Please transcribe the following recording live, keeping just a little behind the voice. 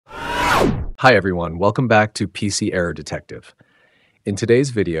Hi everyone, welcome back to PC Error Detective. In today's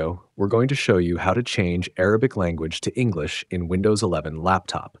video, we're going to show you how to change Arabic language to English in Windows 11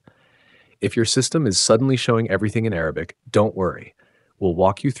 laptop. If your system is suddenly showing everything in Arabic, don't worry. We'll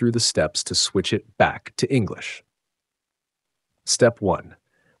walk you through the steps to switch it back to English. Step 1.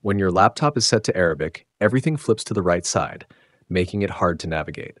 When your laptop is set to Arabic, everything flips to the right side, making it hard to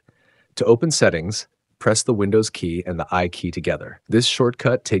navigate. To open settings, press the Windows key and the I key together. This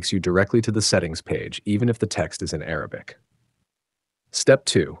shortcut takes you directly to the settings page, even if the text is in Arabic. Step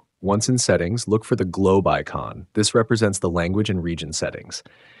 2. Once in settings, look for the globe icon. This represents the language and region settings.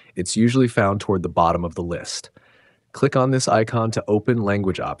 It's usually found toward the bottom of the list. Click on this icon to open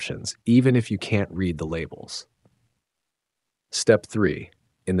language options, even if you can't read the labels. Step 3.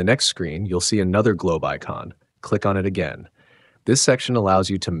 In the next screen, you'll see another globe icon. Click on it again. This section allows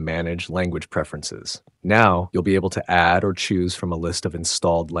you to manage language preferences. Now, you'll be able to add or choose from a list of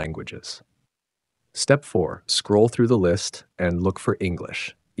installed languages. Step 4. Scroll through the list and look for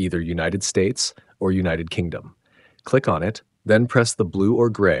English, either United States or United Kingdom. Click on it, then press the blue or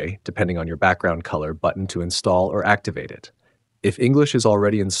gray, depending on your background color, button to install or activate it. If English is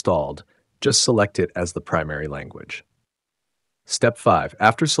already installed, just select it as the primary language. Step 5.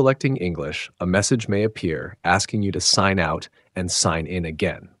 After selecting English, a message may appear asking you to sign out and sign in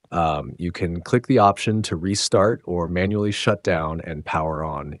again. You can click the option to restart or manually shut down and power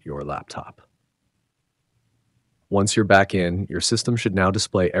on your laptop. Once you're back in, your system should now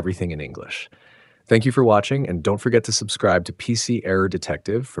display everything in English. Thank you for watching, and don't forget to subscribe to PC Error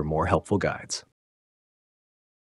Detective for more helpful guides.